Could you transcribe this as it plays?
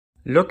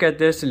Look at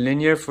this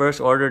linear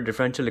first order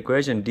differential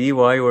equation. dy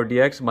over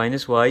dx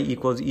minus y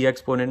equals e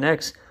exponent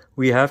x.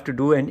 We have to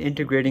do an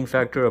integrating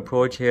factor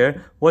approach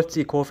here. What's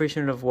the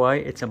coefficient of y?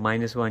 It's a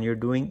minus 1. You're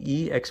doing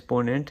e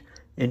exponent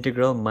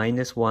integral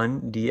minus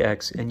 1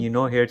 dx. And you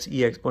know here it's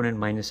e exponent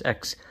minus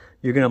x.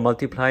 You're going to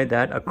multiply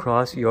that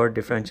across your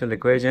differential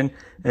equation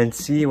and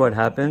see what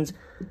happens.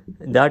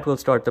 That will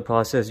start the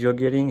process. You're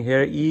getting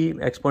here e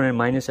exponent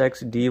minus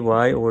x dy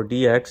over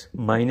dx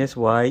minus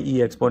y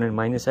e exponent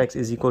minus x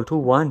is equal to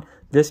 1.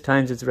 This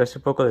times its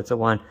reciprocal, it's a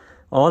 1.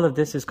 All of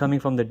this is coming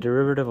from the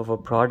derivative of a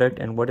product,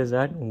 and what is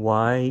that?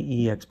 Y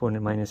e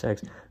exponent minus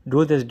x.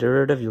 Do this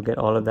derivative, you get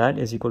all of that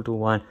is equal to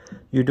 1.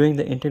 You're doing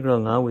the integral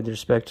now with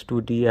respect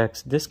to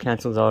dx. This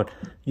cancels out.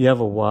 You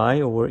have a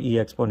y over e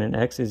exponent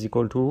x is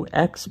equal to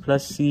x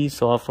plus c,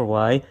 solve for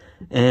y,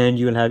 and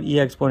you will have e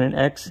exponent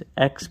x,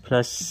 x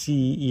plus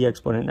c, e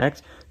exponent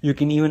x. You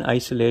can even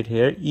isolate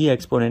here e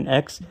exponent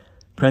x,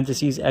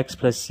 parentheses x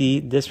plus c.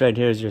 This right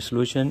here is your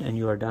solution, and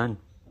you are done.